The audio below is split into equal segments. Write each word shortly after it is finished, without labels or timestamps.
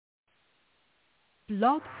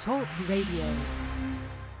Blog Talk Radio.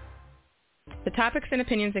 The topics and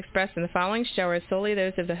opinions expressed in the following show are solely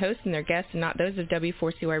those of the host and their guests and not those of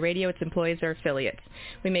W4CY Radio, its employees, or affiliates.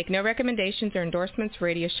 We make no recommendations or endorsements for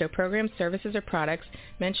radio show programs, services, or products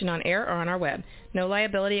mentioned on air or on our web. No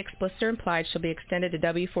liability, explicit or implied, shall be extended to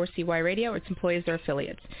W4CY Radio or its employees or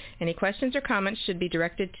affiliates. Any questions or comments should be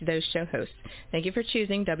directed to those show hosts. Thank you for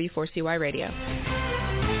choosing W4CY Radio.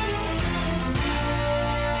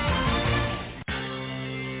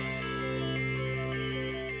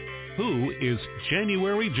 Who is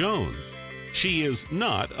January Jones? She is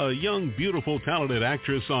not a young, beautiful, talented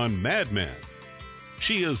actress on Mad Men.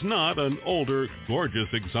 She is not an older, gorgeous,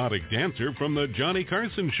 exotic dancer from the Johnny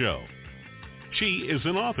Carson Show. She is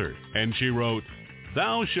an author, and she wrote,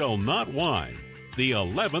 Thou Shalt Not Whine, the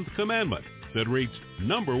 11th Commandment, that reached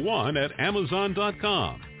 #1 at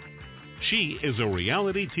Amazon.com. She is a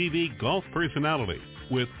reality TV golf personality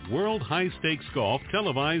with World High Stakes Golf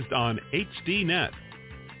televised on HDNet.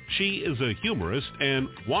 She is a humorist and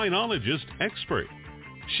winologist expert.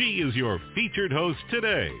 She is your featured host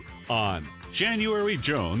today on January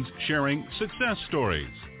Jones Sharing Success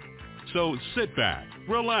Stories. So sit back,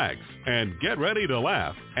 relax, and get ready to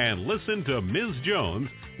laugh and listen to Ms. Jones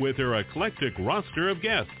with her eclectic roster of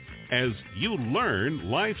guests as you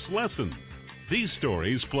learn life's lessons. These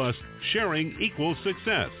stories plus sharing equals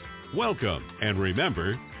success. Welcome, and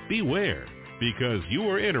remember, beware, because you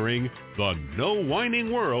are entering the no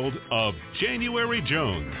whining world of January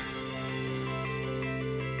Jones.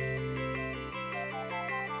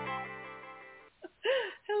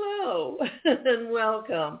 Hello and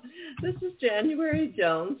welcome. This is January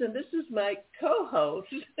Jones, and this is my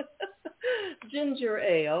co-host, Ginger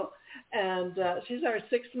Ale, and she's our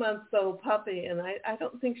 6-month-old puppy, and I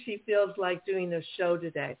don't think she feels like doing a show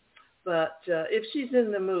today. But if she's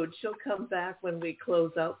in the mood, she'll come back when we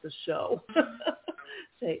close out the show.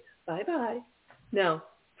 Say bye-bye. Now,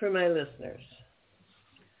 for my listeners,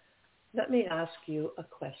 let me ask you a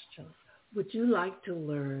question. Would you like to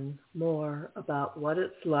learn more about what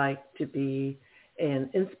it's like to be an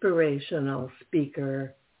inspirational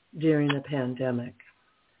speaker during a pandemic?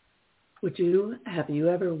 Have you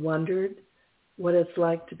ever wondered what it's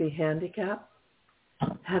like to be handicapped?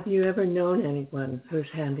 Have you ever known anyone who's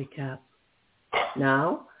handicapped?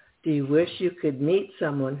 Now, do you wish you could meet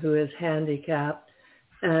someone who is handicapped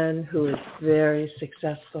and who is very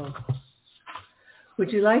successful?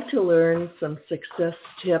 Would you like to learn some success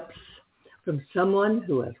tips from someone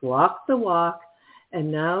who has walked the walk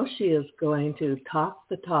and now she is going to talk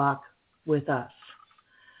the talk with us?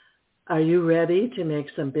 Are you ready to make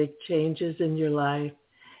some big changes in your life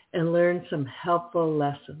and learn some helpful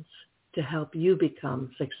lessons to help you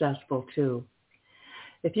become successful too?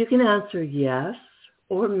 If you can answer yes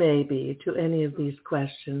or maybe to any of these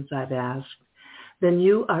questions I've asked, then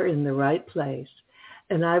you are in the right place,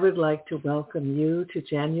 and I would like to welcome you to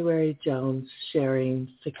January Jones Sharing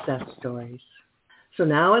Success Stories. So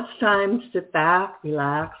now it's time to sit back,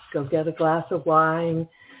 relax, go get a glass of wine,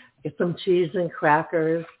 get some cheese and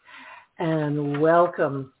crackers, and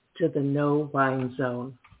welcome to the No Wine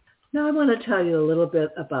Zone. Now I want to tell you a little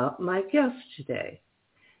bit about my guest today.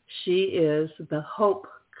 She is the Hope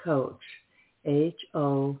Coach,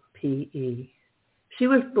 H-O-P-E. She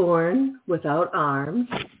was born without arms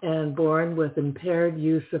and born with impaired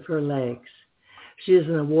use of her legs. She is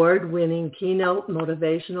an award-winning Keynote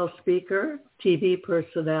motivational speaker, TV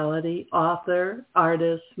personality, author,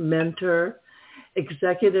 artist, mentor,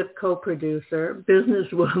 executive co-producer,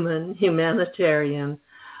 businesswoman, humanitarian,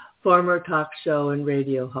 former talk show and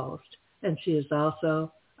radio host, and she is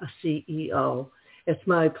also a CEO. It's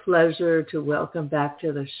my pleasure to welcome back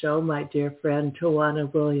to the show my dear friend,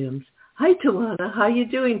 Tawana Williams. Hi, Tawana. How are you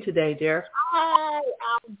doing today, dear? Hi,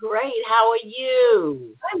 I'm great. How are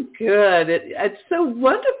you? I'm good. It's so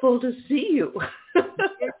wonderful to see you.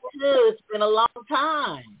 It's been a long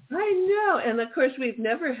time. I know. And, of course, we've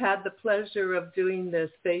never had the pleasure of doing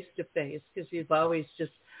this face-to-face because you've always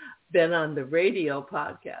just been on the radio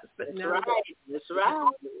podcast, but That's now right.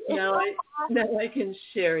 Now I can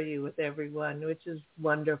share you with everyone, which is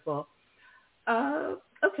wonderful.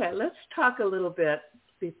 Okay, let's talk a little bit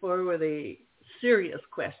before the serious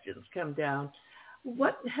questions come down.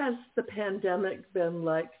 What has the pandemic been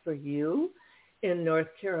like for you in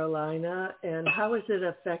North Carolina, and how has it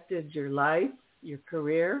affected your life, your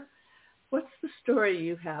career? What's the story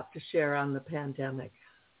you have to share on the pandemic?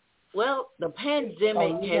 Well, the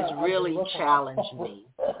pandemic has really challenged me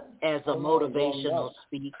as a motivational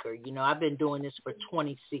speaker. You know, I've been doing this for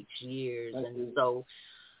 26 years, and so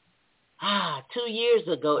 2 years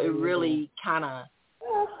ago, it really kind of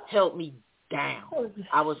held me down.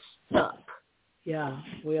 I was stuck. Yeah,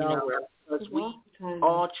 we all will. Because we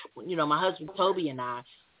all, my husband Toby and I,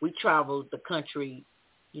 we traveled the country,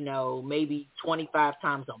 maybe 25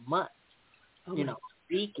 times a month,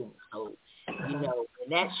 speaking. So, when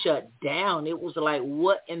that shut down, it was like,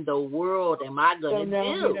 what in the world am I going to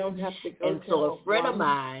do? And so a friend of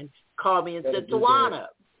mine called me and said, Tawana,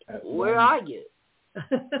 where are you? I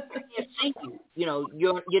can't see you.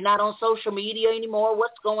 You're not on social media anymore.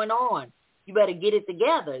 What's going on? You better get it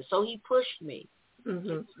together. So he pushed me. Go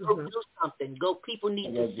do something. Go. People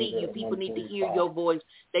need to see you. People need to hear your voice.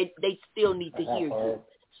 They still need to hear you.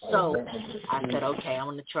 So I said, okay, I'm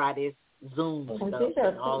going to try this Zoom stuff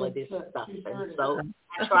and all of this stuff. And so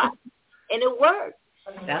I tried, and it worked.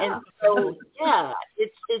 And so,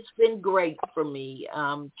 it's been great for me.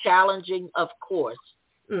 Challenging, of course.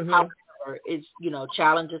 However, it's,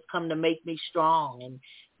 challenges come to make me strong, and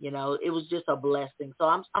it was just a blessing. So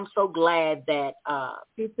I'm so glad that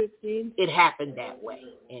it happened that way,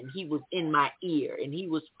 and he was in my ear, and he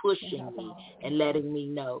was pushing me and letting me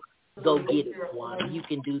know, go get it, Tawana. You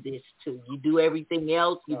can do this too. You do everything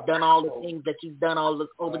else. You've done all the things that you've done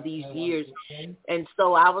over these years. And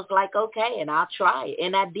so I was like, okay, and I'll try it.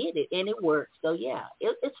 And I did it, and it worked. So, yeah,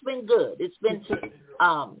 it's been good. It's been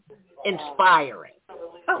inspiring.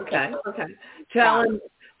 Okay.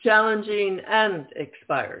 Challenging and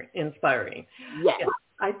inspiring. Yes. Yeah.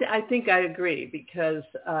 I think I agree, because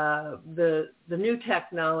the new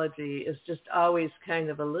technology is just always kind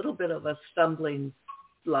of a little bit of a stumbling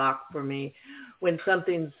block for me when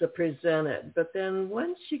something's presented. But then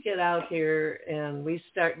once you get out here and we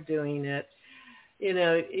start doing it,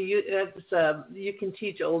 you can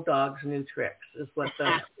teach old dogs new tricks, is what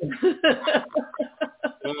the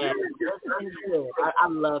Yeah, I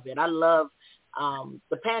love it. I love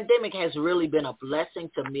the pandemic has really been a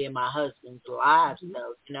blessing to me and my husband's lives.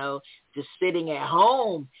 Just sitting at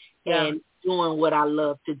home and doing what I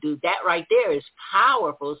love to do. That right there is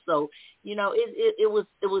powerful. So, it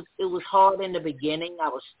was hard in the beginning. I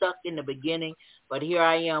was stuck in the beginning, but here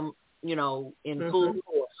I am, in full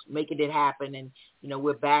force, making it happen. And,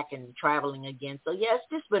 we're back and traveling again. So, yeah, it's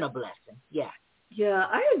just been a blessing. Yeah. Yeah,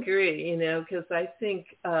 I agree, because I think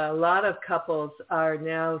a lot of couples are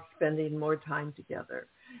now spending more time together.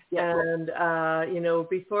 Yeah. And,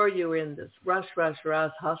 before you were in this rush,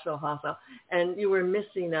 hustle, and you were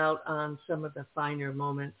missing out on some of the finer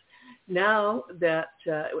moments. Now that,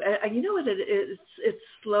 it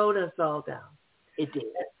slowed us all down. It did.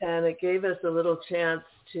 And it gave us a little chance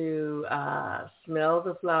to smell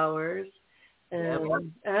the flowers and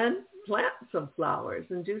plant some flowers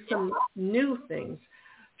and do some new things,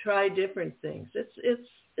 try different things. It's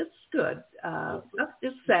good.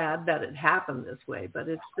 It's sad that it happened this way, but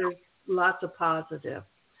there's lots of positive.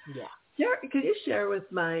 Yeah. Could you share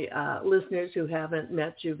with my listeners who haven't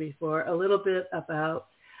met you before a little bit about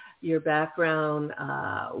your background,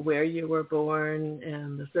 where you were born,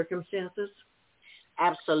 and the circumstances?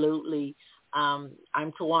 Absolutely. I'm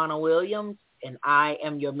Tawana Williams, and I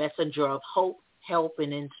am your messenger of hope, help,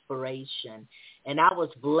 and inspiration. And I was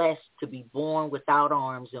blessed to be born without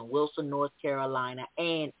arms in Wilson, North Carolina,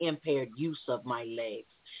 and impaired use of my legs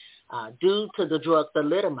due to the drug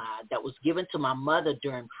thalidomide that was given to my mother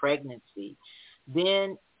during pregnancy.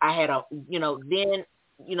 Then I had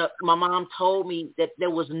my mom told me that there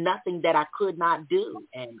was nothing that I could not do.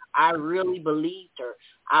 And I really believed her.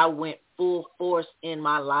 I went full force in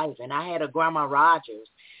my life. And I had a Grandma Rogers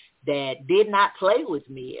that did not play with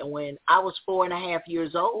me. And when I was 4.5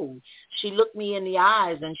 years old, she looked me in the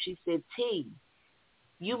eyes and she said, T,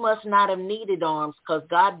 you must not have needed arms because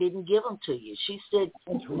God didn't give them to you. She said,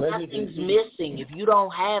 nothing's missing. If you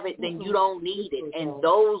don't have it, then you don't need it. And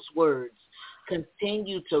those words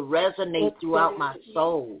continue to resonate throughout my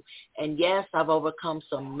soul. And yes, I've overcome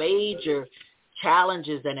some major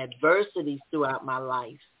challenges and adversities throughout my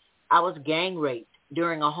life. I was gang raped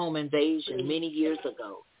during a home invasion many years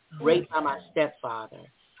ago, raped by my stepfather.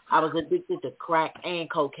 I was addicted to crack and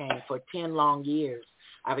cocaine for 10 long years.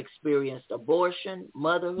 I've experienced abortion,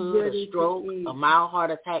 motherhood, a stroke, a mild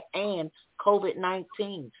heart attack, and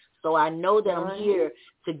COVID-19. So I know that I'm here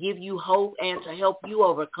to give you hope and to help you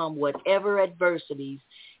overcome whatever adversities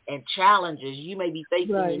and challenges you may be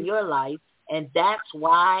facing in your life. And that's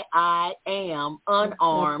why I am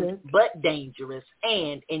unarmed but dangerous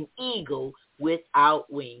and an eagle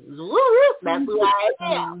without wings. Woo-hoo! That's who I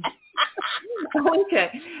am. Okay.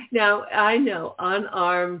 Now, I know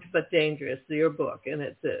Unarmed but Dangerous, your book, and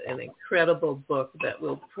it's an incredible book that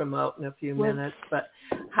we'll promote in a few minutes. But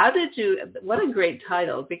what a great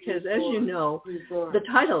title, because as you know, the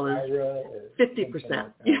title is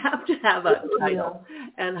 50%. You have to have a title.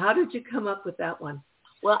 And how did you come up with that one?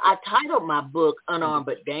 Well, I titled my book Unarmed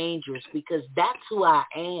but Dangerous because that's who I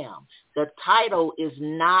am. The title is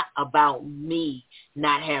not about me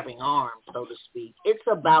not having arms, so to speak. It's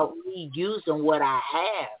about me using what I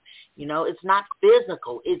have. You know, it's not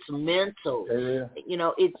physical, it's mental. You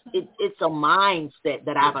know, it's a mindset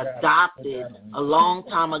that I've adopted a long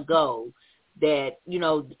time ago that, you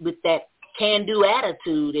know, with that can-do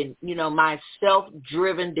attitude and, you know, my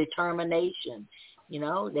self-driven determination. You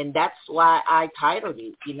know, and that's why I titled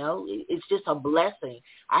it, you know. It's just a blessing.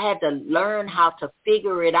 I had to learn how to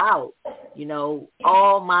figure it out, you know.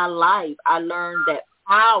 All my life I learned that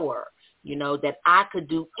power, you know, that I could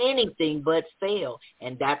do anything but fail.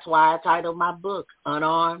 And that's why I titled my book,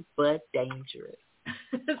 Unarmed but Dangerous.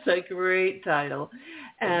 It's a great title.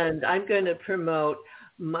 And I'm going to promote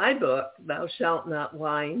my book, Thou Shalt Not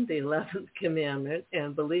Whine, the 11th Commandment.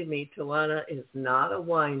 And believe me, Tawana is not a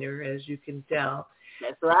whiner, as you can tell.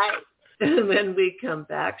 That's right. And when we come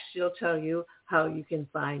back, she'll tell you how you can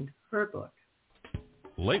find her book.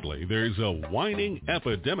 Lately, there's a whining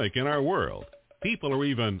epidemic in our world. People are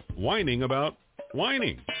even whining about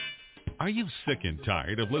whining. Are you sick and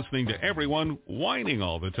tired of listening to everyone whining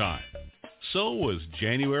all the time? So was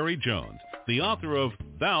January Jones, the author of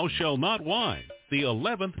Thou Shalt Not Whine, the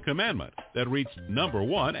 11th Commandment, that reached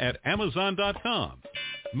 #1 at Amazon.com.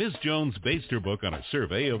 Ms. Jones based her book on a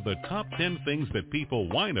survey of the top 10 things that people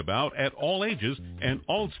whine about at all ages and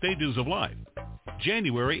all stages of life.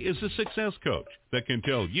 January is a success coach that can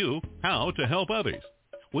tell you how to help others.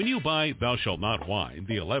 When you buy Thou Shalt Not Whine,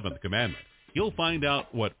 the 11th Commandment, you'll find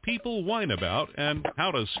out what people whine about and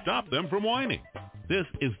how to stop them from whining. This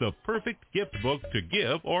is the perfect gift book to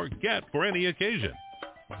give or get for any occasion.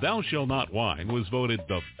 Thou Shalt Not Whine was voted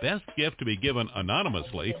the best gift to be given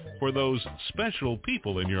anonymously for those special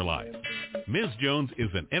people in your life. Ms. Jones is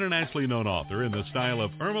an internationally known author in the style of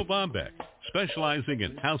Irma Bombeck, specializing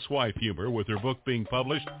in housewife humor, with her book being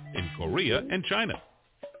published in Korea and China.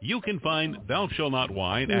 You can find Thou Shalt Not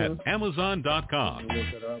Whine at Amazon.com.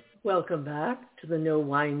 Welcome back to the No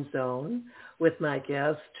Whine Zone with my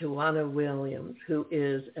guest, Tawana Williams, who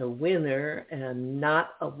is a winner and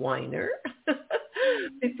not a whiner.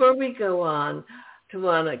 Before we go on,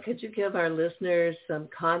 Tawana, could you give our listeners some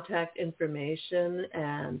contact information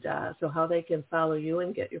and so how they can follow you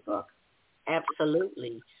and get your book?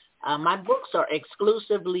 Absolutely. My books are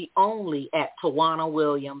exclusively only at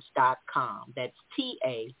TawanaWilliams.com. That's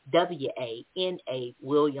TAWANA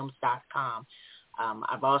Williams.com.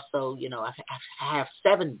 I've also, you know, I have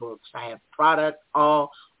 7 books. I have product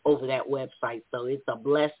all over that website. So it's a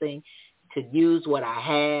blessing to use what I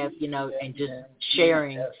have, you know, and just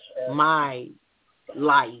sharing my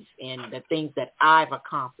life and the things that I've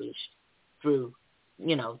accomplished through,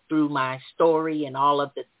 you know, through my story and all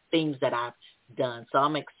of the things that I've done. So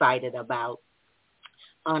I'm excited about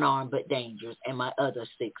Unarmed but Dangerous and my other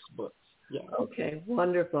 6 books. Yeah. Okay,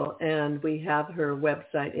 wonderful. And we have her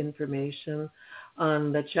website information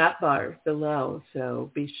on the chat bar below, so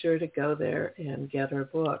be sure to go there and get her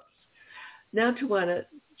books. Now, Tawana,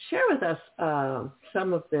 share with us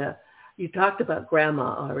some of the, you talked about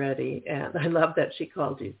Grandma already, and I love that she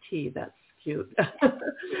called you T. That's cute. Tell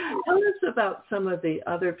us about some of the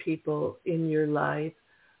other people in your life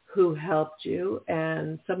who helped you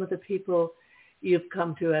and some of the people you've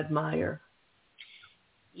come to admire.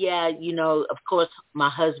 Yeah, you know, of course, my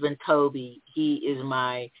husband, Toby, he is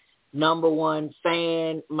my #1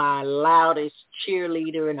 fan, my loudest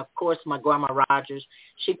cheerleader, and, of course, my Grandma Rogers.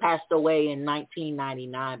 She passed away in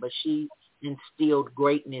 1999, but she instilled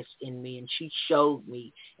greatness in me, and she showed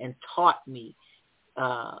me and taught me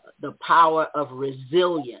the power of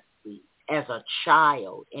resiliency as a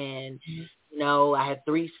child. And, you know, I had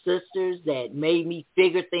 3 sisters that made me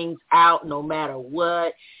figure things out no matter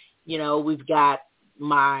what. You know, we've got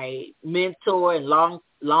my mentor and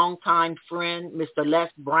longtime friend, Mr. Les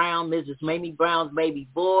Brown, Mrs. Mamie Brown's baby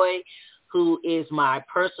boy, who is my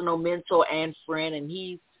personal mentor and friend, and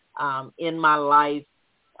he's in my life.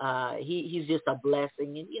 He's just a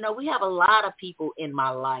blessing. And, you know, we have a lot of people in my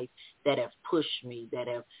life that have pushed me, that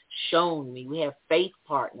have shown me. We have faith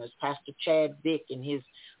partners, Pastor Chad Vick and his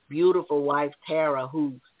beautiful wife, Tara,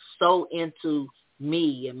 who sow into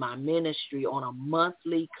me and my ministry on a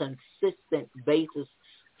monthly, consistent basis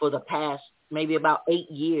for the past maybe about 8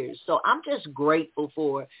 years. So I'm just grateful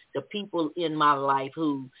for the people in my life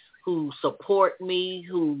who support me,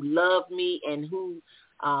 who love me, and who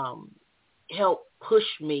help push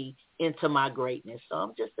me into my greatness. So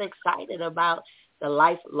I'm just excited about the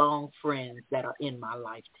lifelong friends that are in my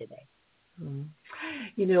life today.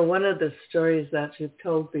 You know, one of the stories that you've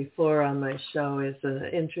told before on my show is an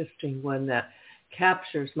interesting one that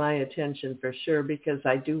captures my attention for sure, because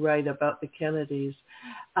I do write about the Kennedys.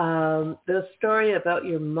 The story about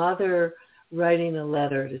your mother writing a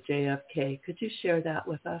letter to JFK. Could you share that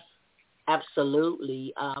with us?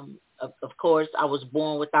 Absolutely. Of course, I was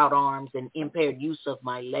born without arms and impaired use of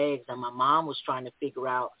my legs, and my mom was trying to figure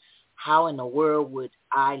out how in the world would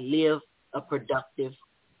I live a productive,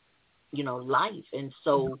 life. And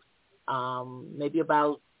so maybe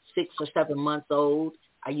about 6 or 7 months old,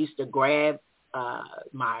 I used to grab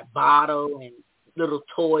my bottle and little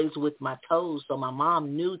toys with my toes. So my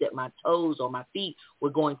mom knew that my toes or my feet were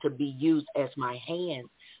going to be used as my hands,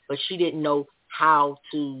 but she didn't know how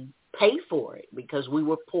to pay for it because we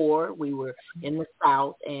were poor. We were in the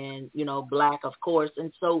South and, Black, of course.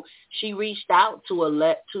 And so she reached out to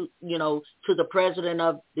the President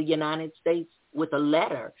of the United States with a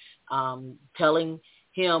letter telling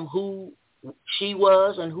him who she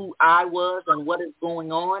was and who I was and what is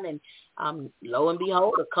going on. And lo and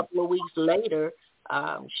behold, a couple of weeks later,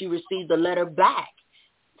 she received a letter back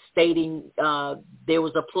stating there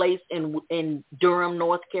was a place in Durham,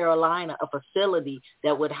 North Carolina, a facility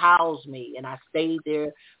that would house me. And I stayed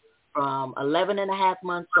there from 11 and a half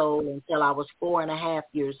months old until I was 4.5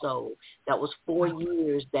 years old. That was 4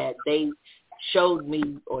 years that they showed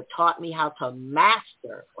me or taught me how to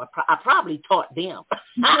master, or I probably taught them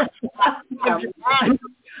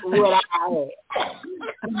what I had.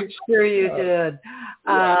 I'm sure you did.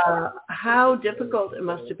 How difficult it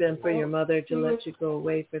must have been for your mother to let you go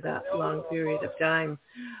away for that long period of time.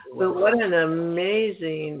 But what an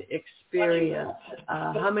amazing experience.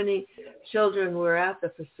 How many children were at the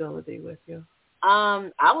facility with you?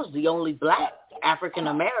 I was the only Black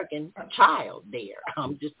African-American child there.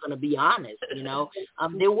 I'm just going to be honest,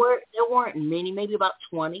 There weren't many, maybe about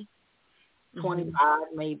 20, 25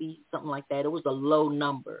 maybe, something like that. It was a low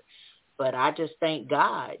number. But I just thank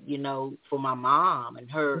God, for my mom and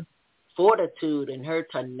her fortitude and her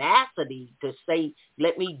tenacity to say,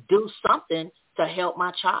 let me do something to help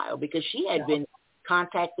my child, because she had been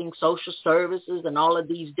contacting social services and all of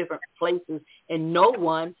these different places, and no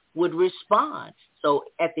one would respond. So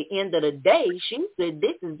at the end of the day, she said,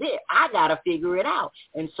 this is it. I got to figure it out.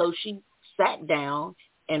 And so she sat down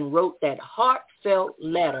and wrote that heartfelt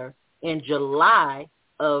letter in July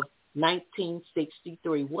of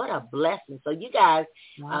 1963. What a blessing. So you guys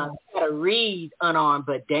got to read Unarmed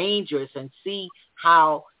but Dangerous and see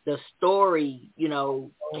how the story,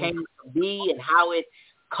 came to be and how it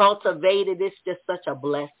cultivated. It's just such a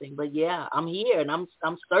blessing. But yeah, I'm here and I'm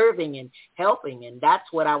serving and helping, and that's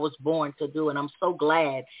what I was born to do. And I'm so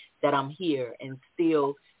glad that I'm here and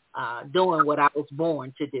still doing what I was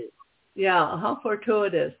born to do. Yeah, how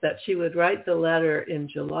fortuitous that she would write the letter in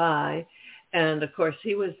July. And of course,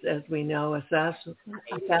 he was, as we know, assassinated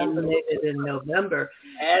in November.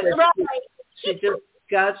 That's right. She just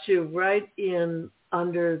got you right in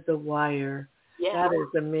under the wire. Yeah. That is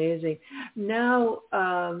amazing. Now,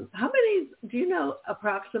 do you know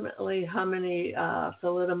approximately how many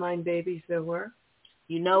thalidomide babies there were?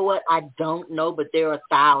 You know what? I don't know, but there are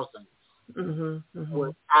thousands. There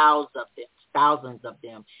were thousands of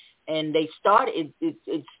them. And they started,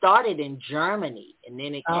 it started in Germany, and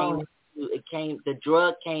then the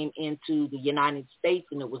drug came into the United States,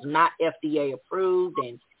 and it was not FDA approved.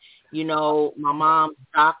 And my mom's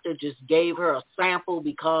doctor just gave her a sample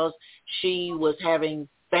because she was having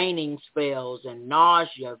fainting spells and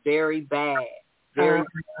nausea very bad, very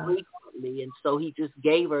frequently. And so he just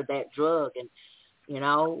gave her that drug. And,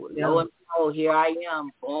 lo and behold, here I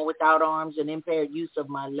am, born without arms and impaired use of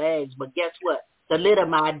my legs. But guess what? The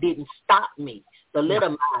thalidomide didn't stop me. The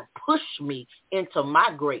thalidomide pushed me into my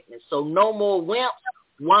greatness. So no more wimps,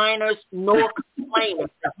 whiners, nor complainers.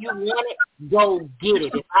 If you want it, go get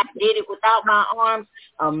it. If I did it without my arms,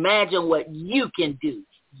 imagine what you can do.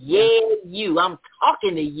 Yeah, you. I'm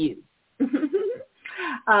talking to you.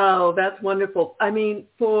 Oh, that's wonderful. I mean,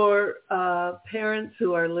 for parents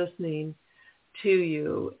who are listening to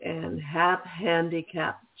you and have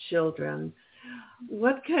handicapped children,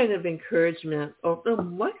 what kind of encouragement or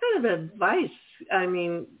what kind of advice,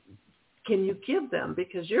 can you give them?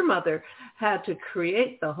 Because your mother had to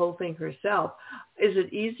create the whole thing herself. Is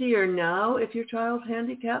it easier now if your child's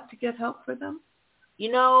handicapped to get help for them?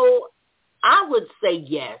 I would say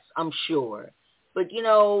yes, I'm sure. But,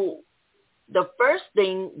 the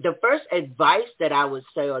first advice that I would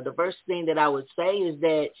say, or the first thing that I would say is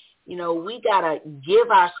that, we got to give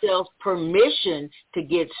ourselves permission to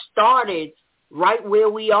get started right where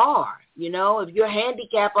we are. If you're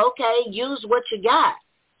handicapped, okay, use what you got.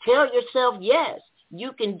 Tell yourself, yes,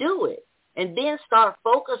 you can do it. And then start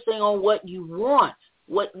focusing on what you want.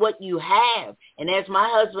 what you have. And as my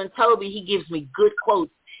husband Toby, he gives me good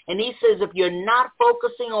quotes. And he says, if you're not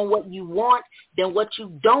focusing on what you want, then what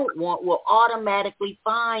you don't want will automatically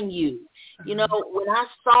find you. You know, when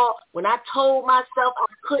I told myself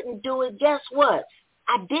I couldn't do it, guess what?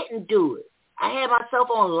 I didn't do it. I had myself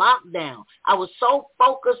on lockdown. I was so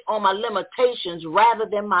focused on my limitations rather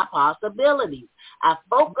than my possibilities. I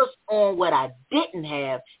focused on what I didn't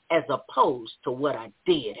have as opposed to what I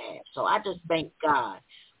did have. So I just thank God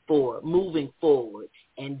for moving forward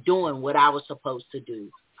and doing what I was supposed to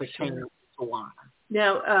do pertaining to Tawana.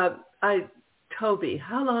 Now, Toby,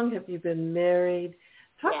 how long have you been married?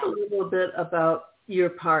 Talk a little bit about your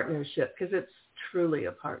partnership, because it's truly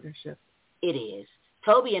a partnership. It is.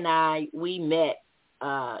 Toby and I, we met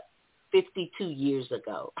 52 years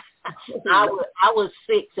ago. I was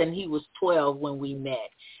 6 and he was 12 when we met.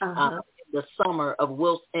 The summer of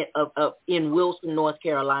in Wilson, North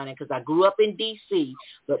Carolina, because I grew up in D.C.,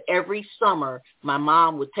 but every summer my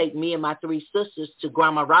mom would take me and my 3 sisters to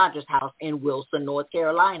Grandma Rogers' house in Wilson, North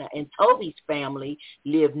Carolina, and Toby's family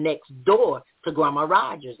lived next door to Grandma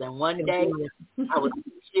Rogers. And one day I was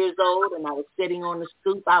 6 years old and I was sitting on the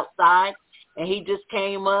stoop outside, and he just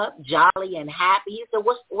came up jolly and happy. He said,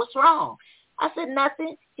 what's wrong? I said,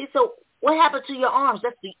 nothing. He said, what happened to your arms?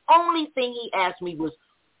 That's the only thing he asked me was,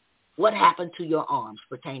 what happened to your arms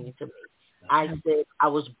pertaining to me? I said, I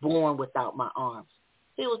was born without my arms.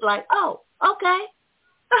 He was like, oh, okay.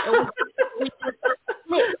 And we just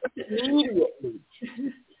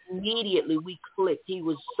clicked immediately we clicked. He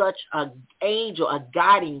was such an angel, a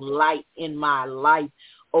guiding light in my life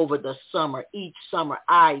over the summer. Each summer,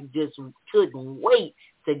 I just couldn't wait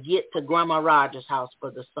to get to Grandma Rogers' house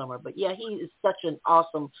for the summer. But yeah, he is such an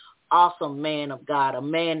awesome man of God, a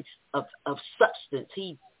man of substance.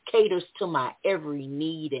 He caters to my every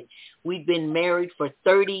need, and we've been married for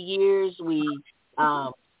 30 years. We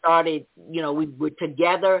started, we were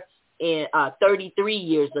together in 33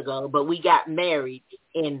 years ago, but we got married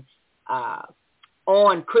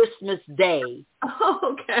on Christmas Day in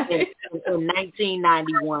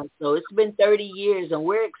 1991. So it's been 30 years, and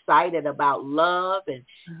we're excited about love and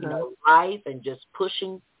life, and just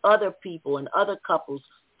pushing other people and other couples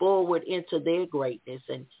forward into their greatness.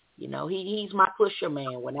 And he's my pusher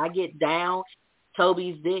man. When I get down,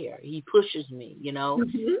 Toby's there. He pushes me, So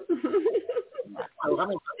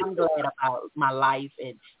I'm glad about my life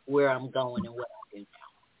and where I'm going and what I do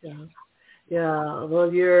now. Yeah.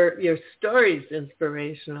 Well, your story's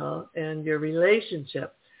inspirational, and your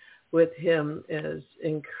relationship with him is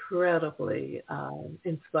incredibly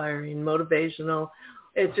inspiring, motivational.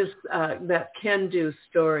 It just that can-do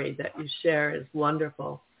story that you share is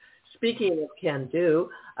wonderful. Speaking of can-do,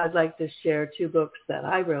 I'd like to share 2 books that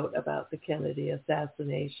I wrote about the Kennedy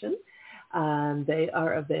assassination. They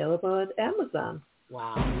are available at Amazon.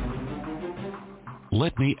 Wow.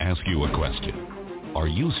 Let me ask you a question. Are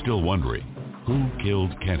you still wondering who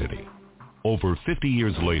killed Kennedy? Over 50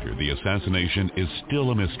 years later, the assassination is still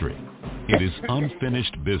a mystery. It is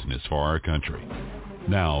unfinished business for our country.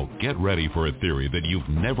 Now, get ready for a theory that you've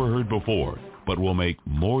never heard before, but will make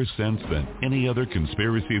more sense than any other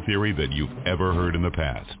conspiracy theory that you've ever heard in the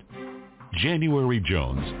past. January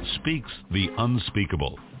Jones speaks the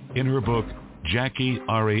unspeakable in her book, Jackie,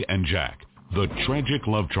 Ari, and Jack, The Tragic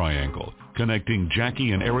Love Triangle, connecting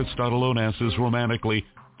Jackie and Aristotle Onassis romantically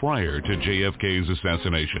prior to JFK's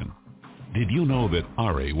assassination. Did you know that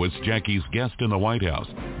Ari was Jackie's guest in the White House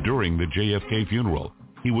during the JFK funeral?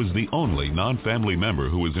 He was the only non-family member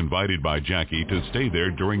who was invited by Jackie to stay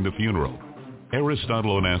there during the funeral.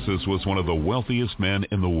 Aristotle Onassis was one of the wealthiest men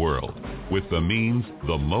in the world, with the means,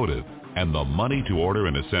 the motive, and the money to order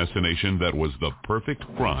an assassination that was the perfect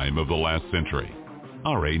crime of the last century.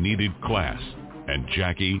 Ari needed class, and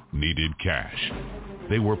Jackie needed cash.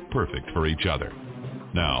 They were perfect for each other.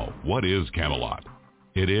 Now, what is Camelot?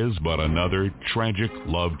 It is but another tragic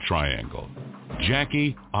love triangle.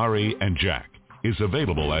 Jackie, Ari, and Jack is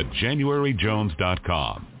available at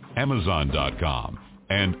JanuaryJones.com, Amazon.com,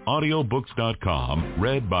 and audiobooks.com,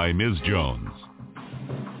 read by Ms. Jones.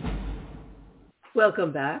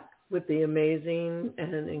 Welcome back with the amazing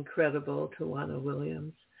and incredible Tawana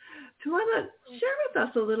Williams. Tawana, share with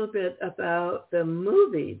us a little bit about the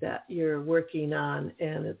movie that you're working on,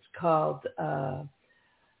 and it's called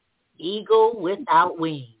Eagle Without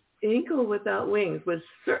Wings. Eagle Without Wings, which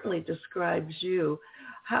certainly describes you.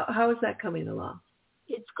 How is that coming along?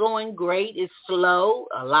 It's going great. It's slow,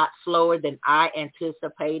 a lot slower than I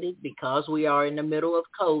anticipated because we are in the middle of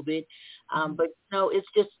COVID. But no,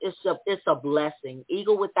 it's a blessing.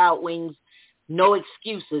 Eagle Without Wings No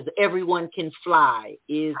Excuses, Everyone Can Fly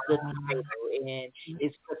is the title, and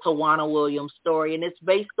it's the Tawana Williams story, and it's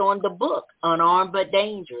based on the book Unarmed But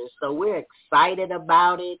Dangerous. So we're excited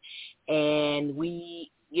about it, and we,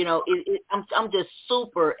 you know, I'm just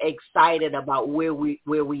super excited about where we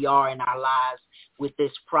are in our lives with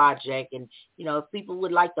this project. And, you know, if people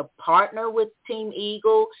would like to partner with Team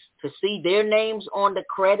Eagle to see their names on the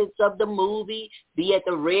credits of the movie, be at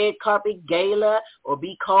the red carpet gala, or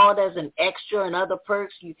be called as an extra and other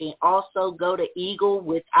perks, you can also go to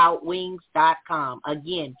eaglewithoutwings.com.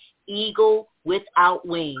 Again,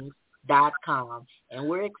 eaglewithoutwings.com. And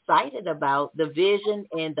we're excited about the vision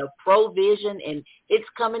and the provision, and it's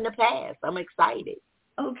coming to pass. I'm excited.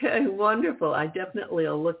 Okay, wonderful. I definitely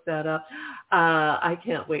will look that up. I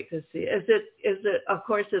can't wait to see. Is it, of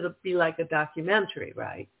course, it'll be like a documentary,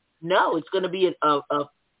 right? No, it's going to be a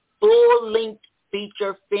full-length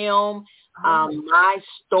feature film. My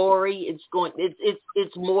story,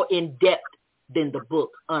 it's more in-depth than the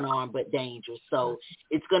book Unarmed But Dangerous. So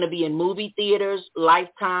it's going to be in movie theaters,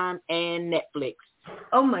 Lifetime, and Netflix.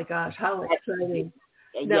 Oh, my gosh, how exciting.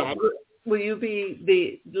 Now, Yeah. will you be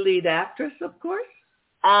the lead actress, of course?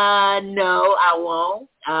 No, I won't.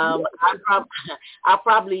 I'll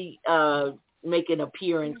probably make an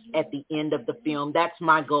appearance at the end of the film. That's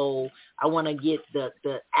my goal. I want to get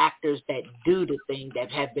the actors that do the thing,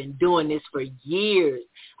 that have been doing this for years.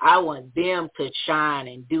 I want them to shine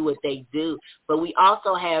and do what they do. But we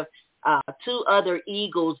also have 2 other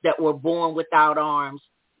eagles that were born without arms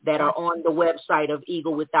that are on the website of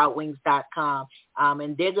eaglewithoutwings.com.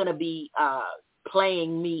 And they're going to be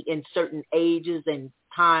playing me in certain ages and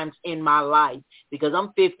times in my life, because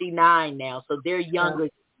I'm 59 now, so they're younger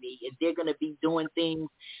than me, and they're going to be doing things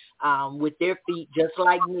with their feet just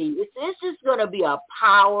like me. It's just going to be a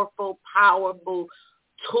powerful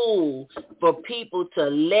tool for people to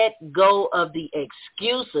let go of the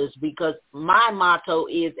excuses, because my motto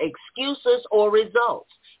is excuses or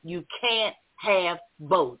results. You can't have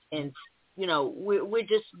both. And you know, we're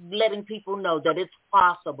just letting people know that it's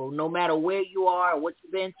possible, no matter where you are or what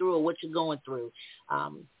you've been through or what you're going through.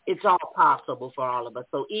 It's all possible for all of us.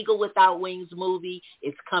 So Eagle Without Wings movie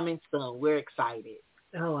is coming soon. We're excited.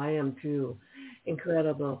 Oh, I am too.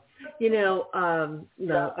 Incredible. You know, I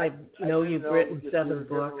know you've written 7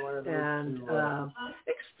 books, and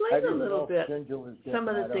explain a little bit some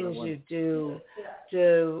of the things you do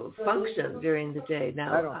to function during the day.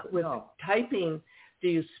 Now, with typing, do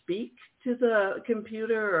you speak to the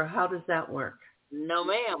computer, or how does that work? No,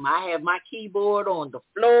 ma'am. I have my keyboard on the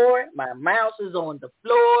floor. My mouse is on the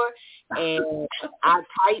floor, and I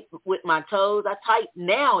type with my toes. I type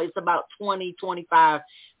now. It's about 20, 25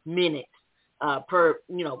 minutes per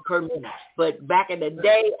minute. But back in the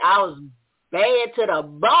day, I was bad to the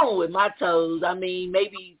bone with my toes. I mean,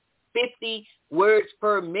 maybe 50 words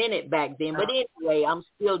per minute back then. But anyway, I'm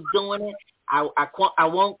still doing it. I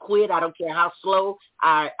won't quit. I don't care how slow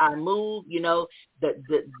I move. You know,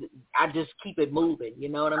 I just keep it moving. You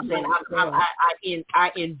know what I'm saying?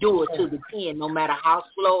 I endure to the end, no matter how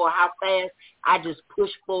slow or how fast. I just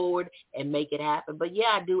push forward and make it happen. But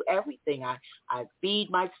yeah, I do everything. I feed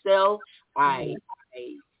myself. I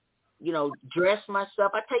dress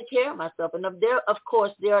myself. I take care of myself. And of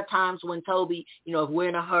course, there are times when Toby, if we're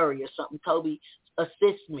in a hurry or something, Toby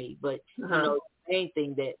assists me. But you know, the main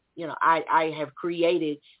thing that I have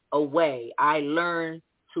created a way. I learn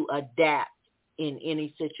to adapt in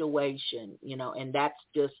any situation, and that's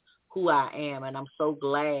just who I am. And I'm so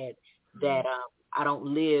glad that I don't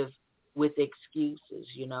live with excuses,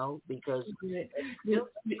 because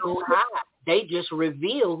they just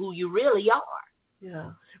reveal who you really are.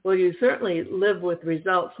 Yeah. Well, you certainly live with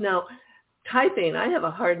results. Now, typing, I have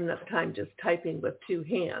a hard enough time just typing with 2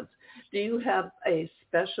 hands. Do you have a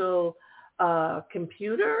special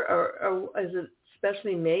computer, or is it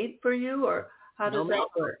specially made for you, or how does that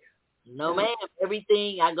work? No, ma'am.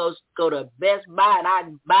 Everything, I go to Best Buy and I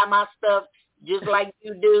buy my stuff just like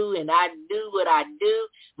you do, and I do what I do.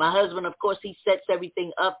 My husband, of course, he sets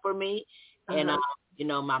everything up for me, and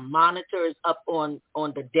my monitor is up on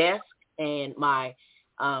the desk, and my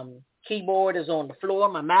keyboard is on the floor,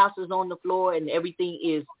 my mouse is on the floor, and everything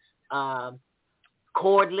is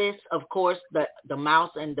cordless. Of course, the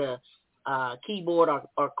mouse and the keyboard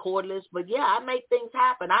are cordless, but yeah, I make things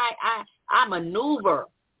happen. I maneuver.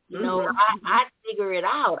 I figure it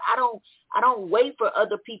out. I don't wait for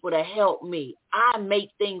other people to help me. I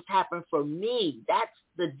make things happen for me. That's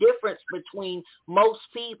the difference between most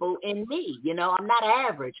people and me. I'm not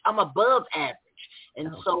average. I'm above average.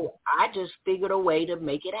 And so I just figured a way to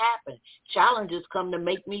make it happen. Challenges come to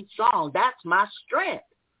make me strong. That's my strength.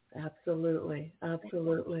 Absolutely.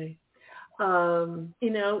 Absolutely.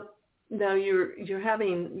 Now you're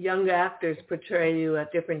having young actors portray you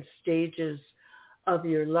at different stages of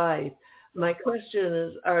your life. My question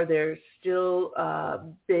is, are there still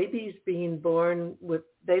babies being born with,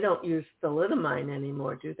 they don't use thalidomide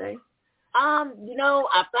anymore, do they?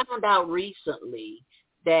 I found out recently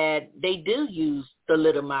that they do use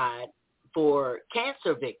thalidomide for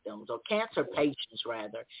cancer victims or cancer patients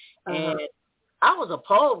rather. And I was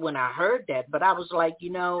appalled when I heard that, but I was like,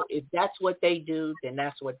 if that's what they do, then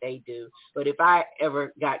that's what they do. But if I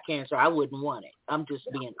ever got cancer, I wouldn't want it. I'm just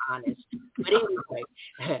being honest. But anyway,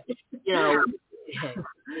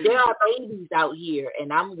 there are babies out here,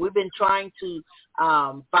 and we've been trying to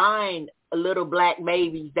find little black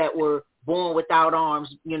babies that were born without arms,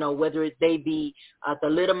 whether they be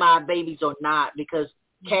thalidomide babies or not, because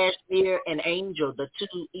Kashmir and Angel, the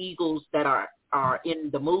two eagles that are in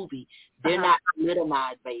the movie, they're not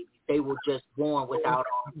thalidomide babies. They were just born without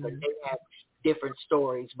arms, but they have different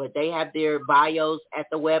stories. But they have their bios at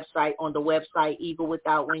the website, on the website,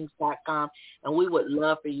 eaglewithoutwings.com, and we would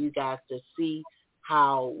love for you guys to see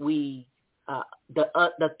how we,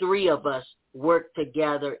 the three of us, work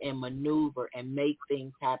together and maneuver and make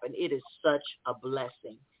things happen. It is such a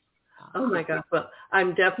blessing. Oh my gosh! Well,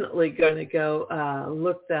 I'm definitely going to go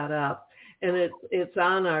look that up, and it's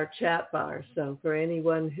on our chat bar. So for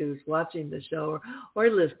anyone who's watching the show or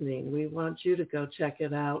listening, we want you to go check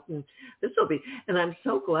it out. And this will be, and I'm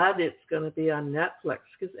so glad it's going to be on Netflix,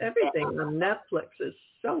 because everything on Netflix is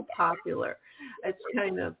so popular. It's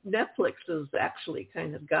Netflix has actually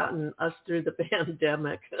kind of gotten us through the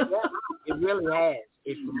pandemic. Yeah, it really has.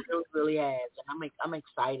 It really, really has, and I'm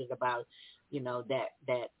excited about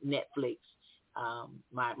that Netflix.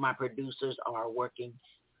 My producers are working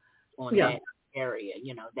on that area,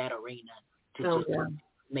 that arena to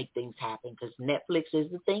make things happen, because Netflix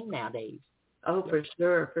is the thing nowadays. Oh, for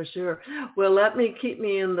sure. Well, keep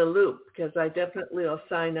me in the loop, because I definitely will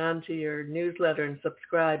sign on to your newsletter and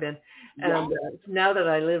subscribe. And now that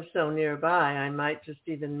I live so nearby, I might just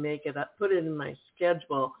even put it in my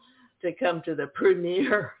schedule to come to the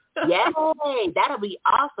premiere. Yay, that'll be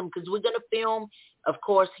awesome, because we're going to film, of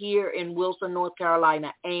course, here in Wilson, North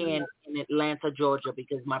Carolina, and in Atlanta, Georgia,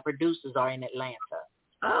 because my producers are in Atlanta.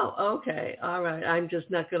 Oh, okay. All right. I'm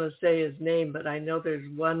just not going to say his name, but I know there's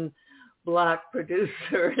one Black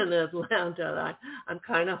producer in Atlanta. I'm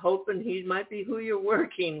kind of hoping he might be who you're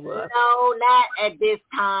working with. No, not at this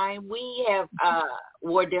time. We have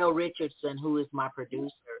Wardell Richardson, who is my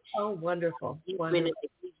producer. Oh, wonderful. He's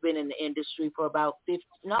been in the industry for about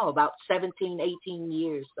 17, 18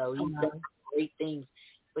 years. So he's done great things.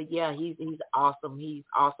 But yeah, he's awesome. He's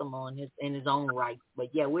awesome in his own right. But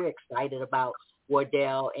yeah, we're excited about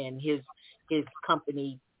Wardell and his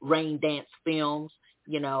company, Rain Dance Films.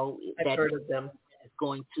 I've heard of them. Is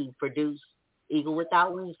going to produce Eagle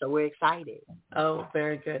Without Wings, so we're excited. Oh,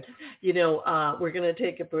 very good. We're going to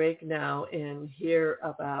take a break now and hear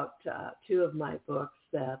about two of my books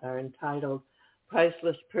that are entitled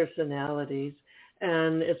Priceless Personalities.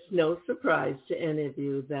 And it's no surprise to any of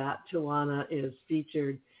you that Tawana is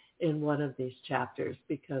featured in one of these chapters,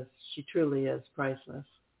 because she truly is priceless.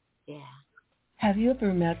 Yeah. Have you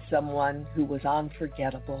ever met someone who was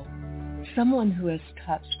unforgettable? Someone who has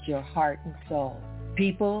touched your heart and soul?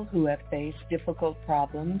 People who have faced difficult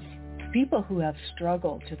problems? People who have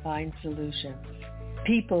struggled to find solutions?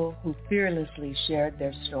 People who fearlessly shared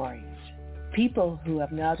their stories? People who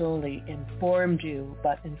have not only informed you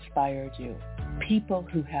but inspired you? People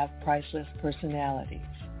who have priceless personalities?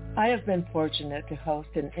 I have been fortunate to host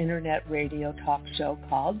an internet radio talk show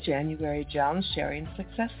called January Jones Sharing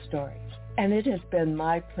Success Stories. And it has been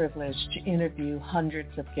my privilege to interview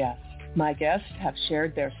hundreds of guests. My guests have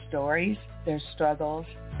shared their stories, their struggles,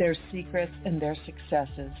 their secrets, and their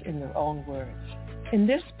successes in their own words. In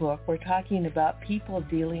this book, we're talking about people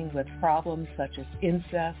dealing with problems such as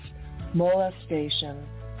incest, molestation,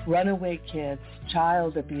 runaway kids,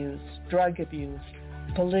 child abuse, drug abuse,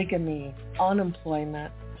 polygamy,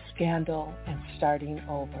 unemployment, scandal, and starting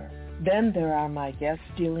over. Then there are my guests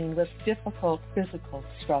dealing with difficult physical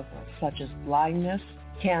struggles such as blindness,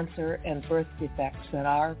 cancer, and birth defects that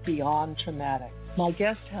are beyond traumatic. My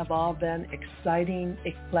guests have all been exciting,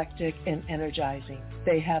 eclectic, and energizing.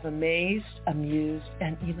 They have amazed, amused,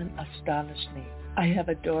 and even astonished me. I have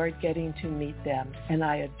adored getting to meet them, and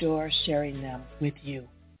I adore sharing them with you.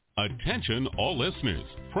 Attention all listeners.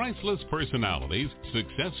 Priceless Personalities,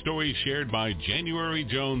 Success Stories Shared by January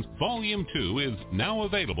Jones, Volume 2 is now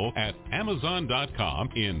available at Amazon.com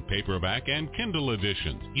in paperback and Kindle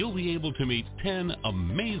editions. You'll be able to meet 10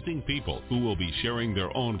 amazing people who will be sharing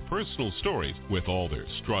their own personal stories with all their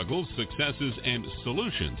struggles, successes, and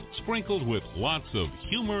solutions, sprinkled with lots of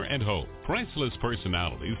humor and hope. Priceless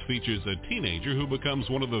Personalities features a teenager who becomes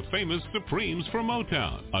one of the famous Supremes from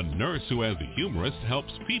Motown, a nurse who as a humorist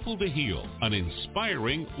helps people to heal, an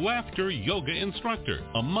inspiring laughter yoga instructor,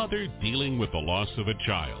 a mother dealing with the loss of a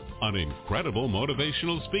child, an incredible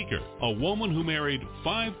motivational speaker, a woman who married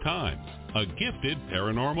 5 times, a gifted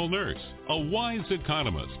paranormal nurse, a wise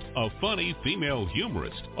economist, a funny female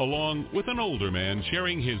humorist, along with an older man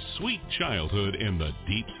sharing his sweet childhood in the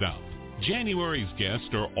Deep South. January's guests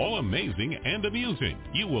are all amazing and amusing.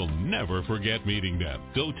 You will never forget meeting them.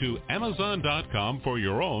 Go to Amazon.com for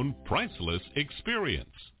your own priceless experience.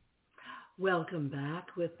 Welcome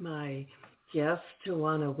back with my guest,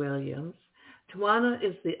 Tawana Williams. Tawana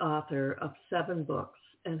is the author of 7 books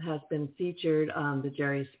and has been featured on The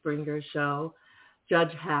Jerry Springer Show,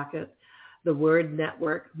 Judge Hackett, The Word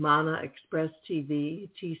Network, Mana Express TV,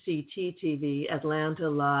 TCT TV, Atlanta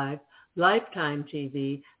Live, Lifetime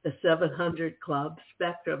TV, The 700 Club,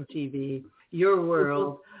 Spectrum TV, Your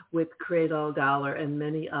World with Cradle Dollar, and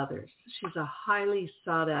many others. She's a highly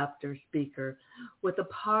sought-after speaker with a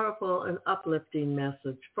powerful and uplifting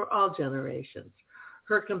message for all generations.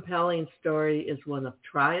 Her compelling story is one of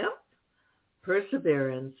triumph,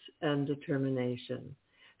 perseverance, and determination.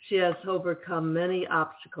 She has overcome many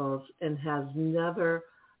obstacles and has never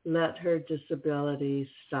let her disability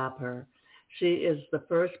stop her. She is the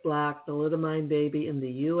first Black thalidomide baby in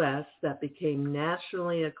the U.S. that became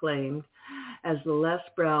nationally acclaimed as the Les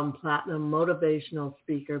Brown Platinum Motivational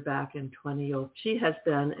Speaker back in 2008. She has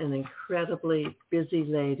been an incredibly busy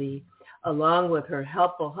lady, along with her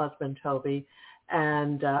helpful husband, Toby,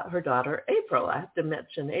 and her daughter, April. I have to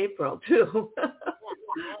mention April, too.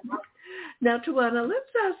 Now, Tawana,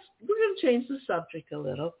 we're going to change the subject a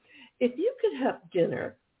little. If you could have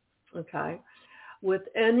dinner, okay, with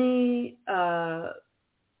any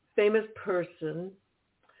famous person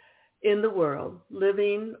in the world,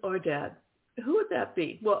 living or dead, who would that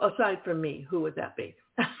be? Well, aside from me, who would that be?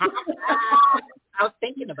 I was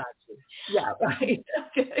thinking about you. Yeah, right.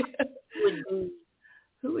 Okay.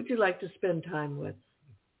 Who would you like to spend time with?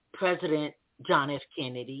 President John F.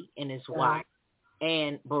 Kennedy and his wife,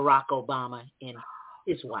 and Barack Obama and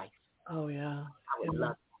his wife. Oh, yeah. I would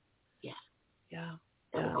love that. Yeah.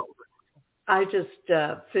 I just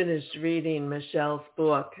finished reading Michelle's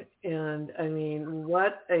book, and I mean,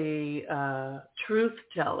 what a truth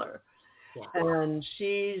teller. Yeah. And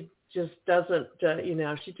she just doesn't,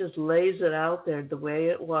 she just lays it out there the way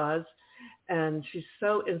it was, and she's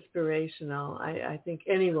so inspirational. I think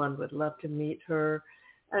anyone would love to meet her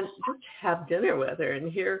and just have dinner with her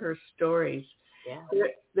and hear her stories. Yeah.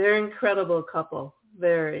 They're an incredible couple.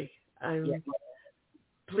 Very. I'm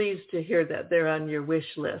pleased to hear that they're on your wish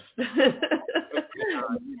list.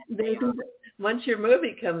 Maybe once your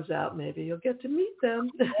movie comes out, maybe you'll get to meet them.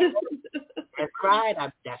 That's right.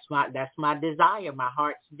 That's my desire, my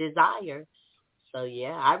heart's desire. So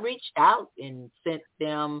yeah, I reached out and sent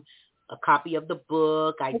them a copy of the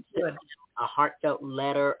book. I sent them a heartfelt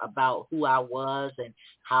letter about who I was and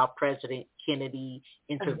how President Kennedy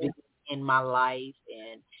intervened in my life,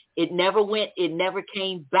 and it never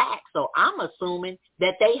came back. So I'm assuming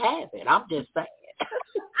that they have it. I'm just saying.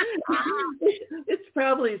 It's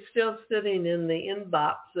probably still sitting in the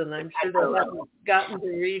inbox, and I'm sure they haven't gotten to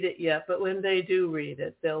read it yet. But when they do read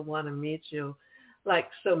it, they'll want to meet you, like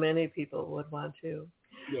so many people would want to.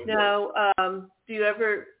 Yes. Now, do you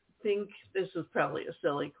ever think, this is probably a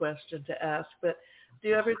silly question to ask, but do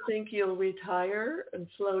you ever think you'll retire and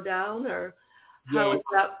slow down, or how is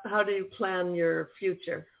that? How do you plan your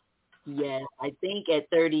future? Yes, I think at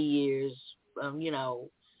 30 years,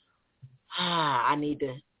 I need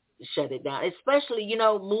to shut it down, especially,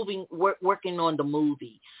 working on the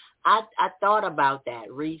movie. I thought about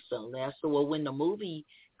that recently. I said, well, when the movie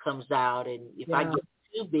comes out and if I get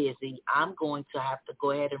too busy, I'm going to have to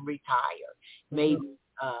go ahead and retire. Maybe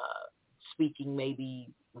speaking maybe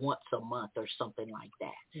once a month or something like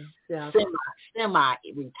that. Yeah.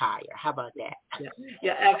 Semi-retire. How about that?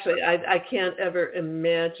 Yeah. Actually, I can't ever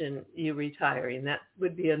imagine you retiring. That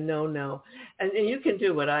would be a no-no. And you can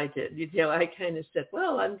do what I did. I kind of said,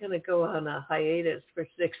 well, I'm going to go on a hiatus for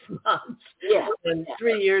 6 months. Yeah. And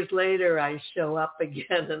 3 years later, I show up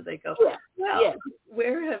again, and they go,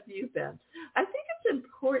 where have you been? I think it's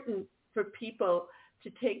important for people to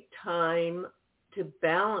take time to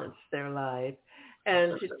balance their life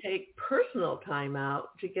and to take personal time out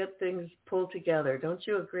to get things pulled together. Don't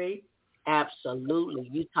you agree? Absolutely.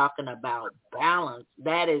 You're talking about balance.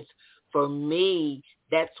 That is, for me,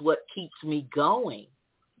 that's what keeps me going.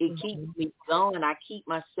 It keeps me going. I keep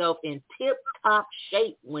myself in tip-top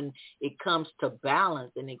shape when it comes to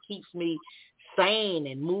balance, and it keeps me sane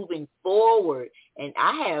and moving forward. And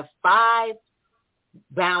I have 5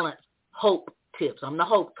 balance hope tips. I'm the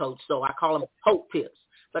hope coach, so I call them hope tips.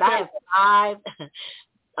 But I have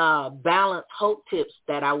 5 balance hope tips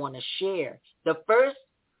that I want to share. The first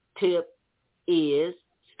tip is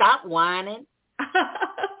stop whining,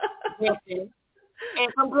 and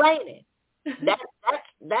complaining. That's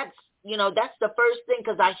that's the first thing,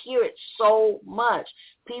 because I hear it so much.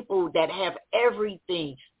 People that have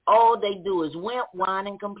everything, all they do is whine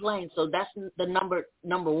and complain. So that's the number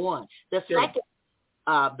one. The second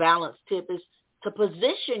balance tip is to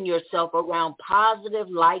position yourself around positive,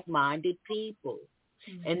 like-minded people.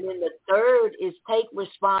 And then the third is take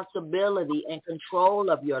responsibility and control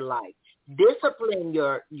of your life. Discipline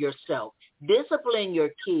yourself. Discipline your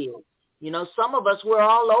kids. Some of us, we're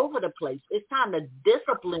all over the place. It's time to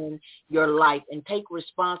discipline your life and take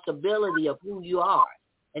responsibility of who you are.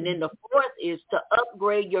 And then the fourth is to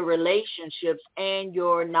upgrade your relationships and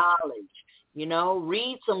your knowledge.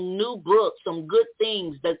 Read some new books, some good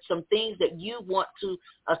things, some things that you want to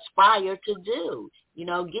aspire to do.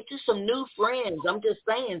 Get you some new friends. I'm just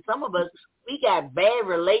saying, some of us, we got bad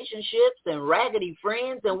relationships and raggedy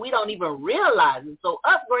friends, and we don't even realize it. So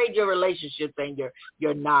upgrade your relationships and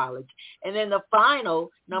your knowledge. And then the final,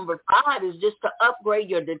 number 5, is just to upgrade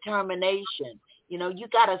your determination. You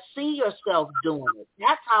got to see yourself doing it.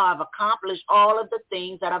 That's how I've accomplished all of the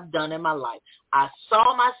things that I've done in my life. I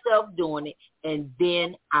saw myself doing it, and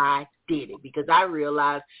then I did it, because I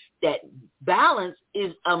realized that balance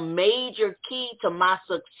is a major key to my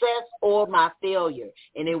success or my failure,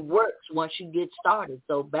 and it works once you get started.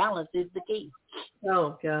 So balance is the key.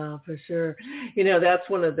 Oh, yeah, for sure. That's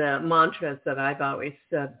one of the mantras that I've always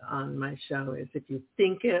said on my show is, if you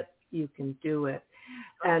think it, you can do it.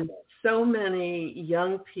 And so many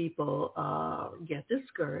young people get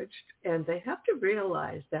discouraged, and they have to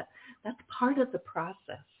realize that that's part of the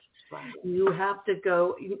process. Right. You have to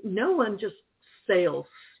go, no one just sails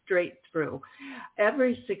straight through.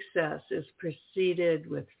 Every success is preceded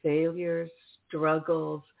with failures,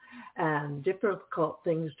 struggles, and difficult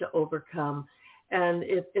things to overcome. And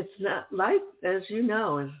it's not, life, as you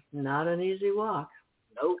know, is not an easy walk.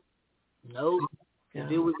 Nope. Yeah.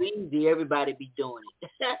 If it was easy, everybody be doing it.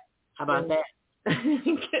 How about that?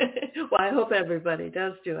 Well, I hope everybody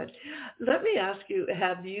does do it. Let me ask you,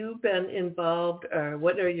 have you been involved, or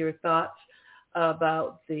what are your thoughts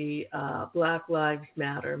about the Black Lives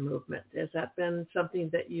Matter movement? Has that been something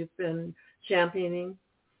that you've been championing?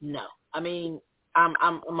 No. I mean, I'm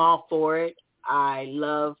all for it. I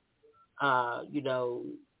love,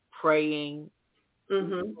 praying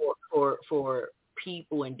for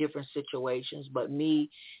people in different situations, but me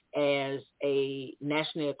as a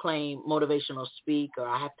nationally acclaimed motivational speaker,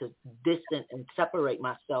 I have to distance and separate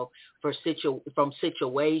myself from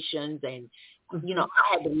situations, and I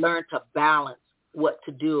had to learn to balance what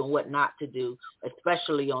to do and what not to do,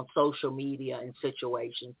 especially on social media and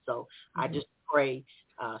situations. So I just pray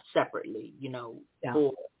separately,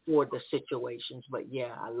 for the situations. But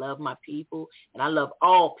yeah, I love my people, and I love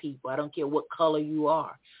all people. I don't care what color you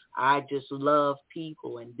are. I just love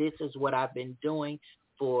people, and this is what I've been doing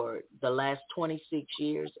for the last 26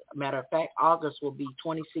 years. Matter of fact, August will be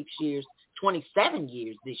 27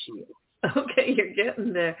 years this year. Okay, you're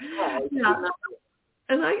getting there. Yeah.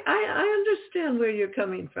 And I understand where you're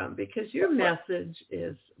coming from, because your message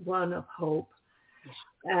is one of hope,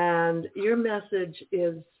 and your message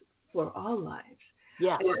is for all lives.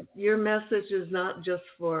 Yeah. And your message is not just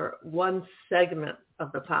for one segment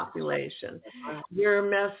of the population. Your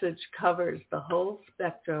message covers the whole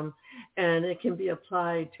spectrum, and it can be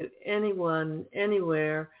applied to anyone,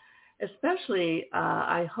 anywhere. Especially,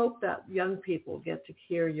 I hope that young people get to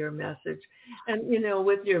hear your message. And,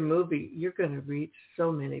 with your movie, you're going to reach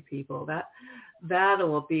so many people. That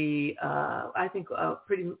will be, I think, a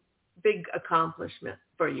pretty big accomplishment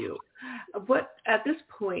for you. At this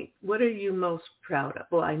point, what are you most proud of?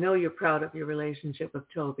 Well, I know you're proud of your relationship with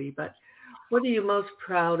Toby, but what are you most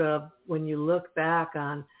proud of when you look back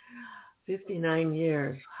on 59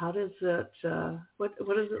 years? How does it,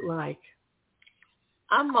 what is it like?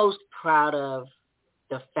 I'm most proud of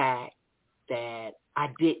the fact that I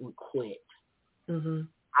didn't quit. Mm-hmm.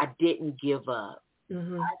 I didn't give up.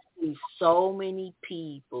 Mm-hmm. I see so many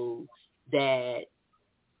people that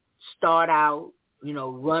start out,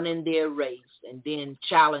 running their race, and then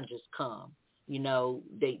challenges come. you know,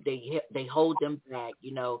 they hold them back.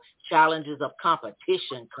 You know, challenges of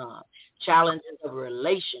competition come, challenges of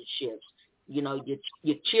relationships. You know,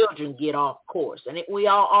 your children get off course, and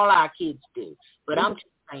all our kids do. But I'm just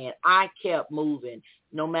saying, I kept moving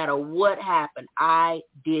no matter what happened. I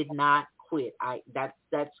did not quit.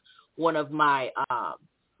 That's one of my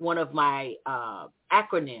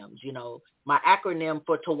acronyms. You know, my acronym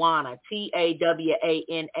for Tawana,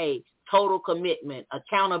 TAWANA, total commitment,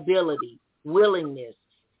 accountability, willingness,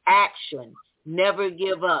 action, never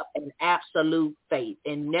give up, and absolute faith.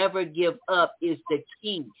 And never give up is the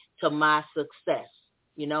key to my success.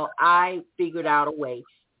 You know, I figured out a way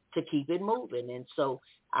to keep it moving. And so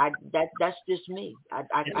that's just me. I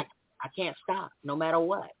can't stop no matter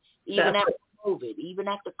what. Even after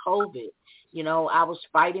COVID, you know, I was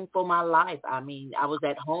fighting for my life. I mean, I was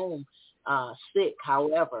at home sick.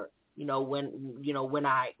 However, you know, when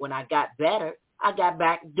I got better, I got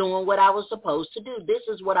back doing what I was supposed to do. This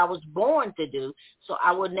is what I was born to do, so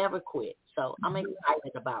I would never quit. So I'm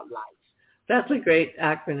excited about life. That's a great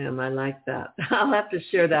acronym. I like that. I'll have to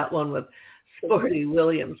share that one with Sporty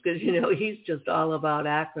Williams because, you know, he's just all about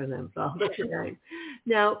acronyms all the time.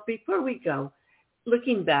 Now, before we go,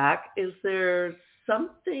 looking back, is there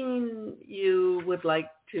something you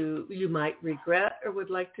might regret or would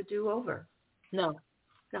like to do over? No,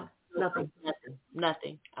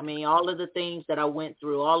 nothing. I mean, all of the things that I went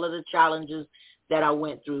through, all of the challenges that I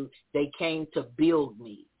went through, they came to build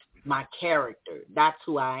me, my character. That's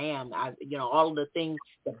who I am. You know, all of the things,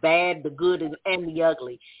 the bad, the good, and the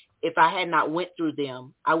ugly. If I had not went through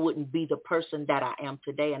them, I wouldn't be the person that I am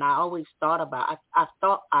today. And I always thought about,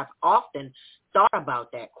 I've often thought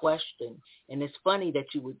about that question. And it's funny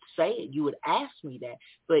that you would say it, you would ask me that.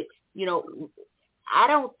 But, you know, I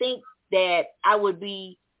don't think that I would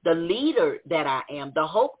be the leader that I am, the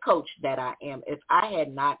hope coach that I am, if I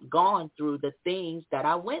had not gone through the things that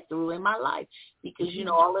I went through in my life. Because, you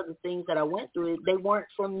know, all of the things that I went through, they weren't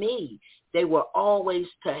for me. They were always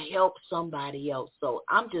to help somebody else. So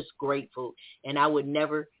I'm just grateful, and I would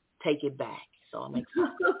never take it back. So I'm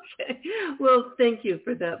excited. Okay. Well, thank you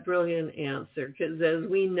for that brilliant answer, because as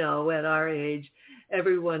we know, at our age,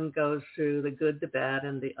 everyone goes through the good, the bad,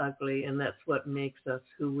 and the ugly, and that's what makes us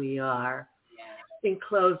who we are. In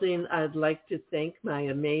closing, I'd like to thank my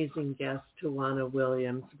amazing guest, Tawana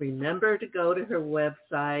Williams. Remember to go to her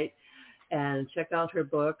website and check out her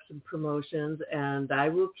books and promotions, and I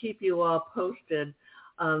will keep you all posted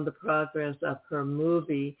on the progress of her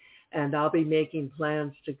movie, and I'll be making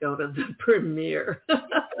plans to go to the premiere.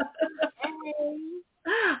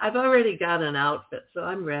 I've already got an outfit, so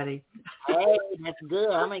I'm ready. Hey, that's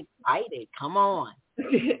good. I'm excited. Come on.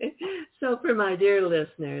 So for my dear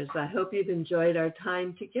listeners, I hope you've enjoyed our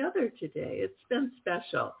time together today. It's been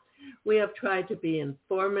special. We have tried to be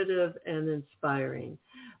informative and inspiring.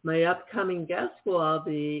 My upcoming guests will all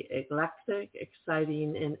be eclectic,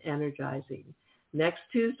 exciting, and energizing. Next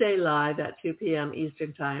Tuesday live at 2 p.m.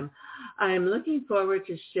 Eastern Time, I am looking forward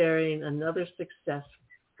to sharing another success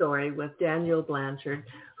story with Daniel Blanchard,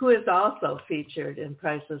 who is also featured in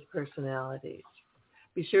Priceless Personalities.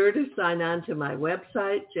 Be sure to sign on to my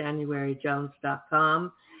website,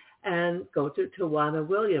 JanuaryJones.com, and go to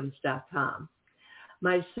TawanaWilliams.com.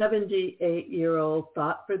 My 78-year-old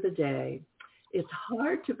thought for the day: it's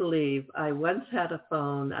hard to believe I once had a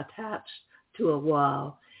phone attached to a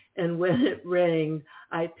wall, and when it rang,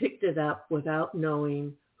 I picked it up without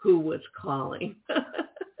knowing who was calling.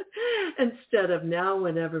 Instead of now,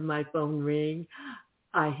 whenever my phone rings,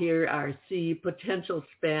 I hear or see potential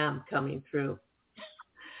spam coming through.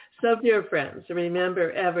 So, dear friends,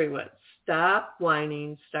 remember, everyone, stop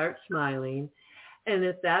whining, start smiling. And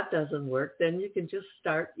if that doesn't work, then you can just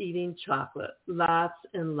start eating chocolate, lots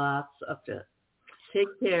and lots of it.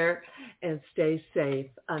 Take care and stay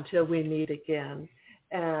safe until we meet again.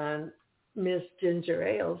 And Miss Ginger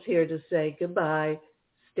Ale's here to say goodbye.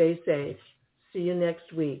 Stay safe. See you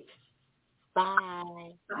next week.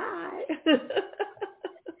 Bye. Bye.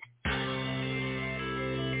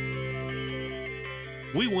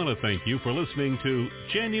 We want to thank you for listening to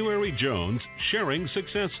January Jones Sharing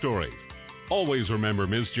Success Stories. Always remember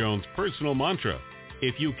Ms. Jones' personal mantra: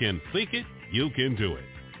 if you can think it, you can do it.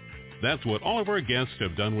 That's what all of our guests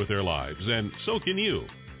have done with their lives, and so can you.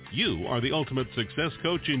 You are the ultimate success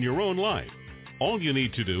coach in your own life. All you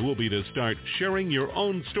need to do will be to start sharing your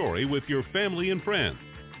own story with your family and friends.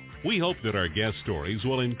 We hope that our guest stories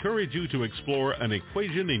will encourage you to explore an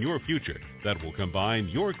equation in your future that will combine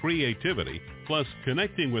your creativity plus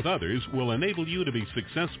connecting with others will enable you to be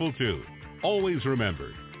successful too. Always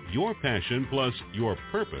remember, your passion plus your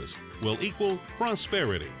purpose will equal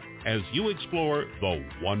prosperity. as you explore the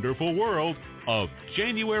wonderful world of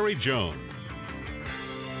January Jones.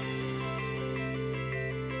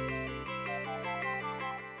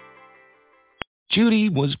 Judy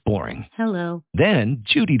was boring. Hello. Then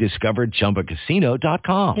Judy discovered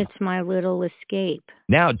ChumbaCasino.com. It's my little escape.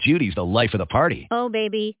 Now Judy's the life of the party. Oh,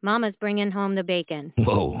 baby, mama's bringing home the bacon.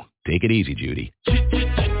 Whoa, take it easy, Judy.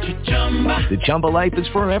 The Chumba life is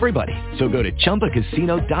for everybody. So go to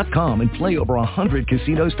ChumbaCasino.com and play over 100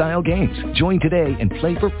 casino-style games. Join today and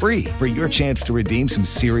play for free for your chance to redeem some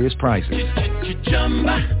serious prizes.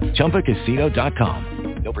 ChumbaCasino.com.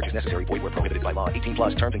 No purchase necessary. Void where prohibited by law. 18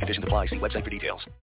 plus terms and conditions apply. See website for details.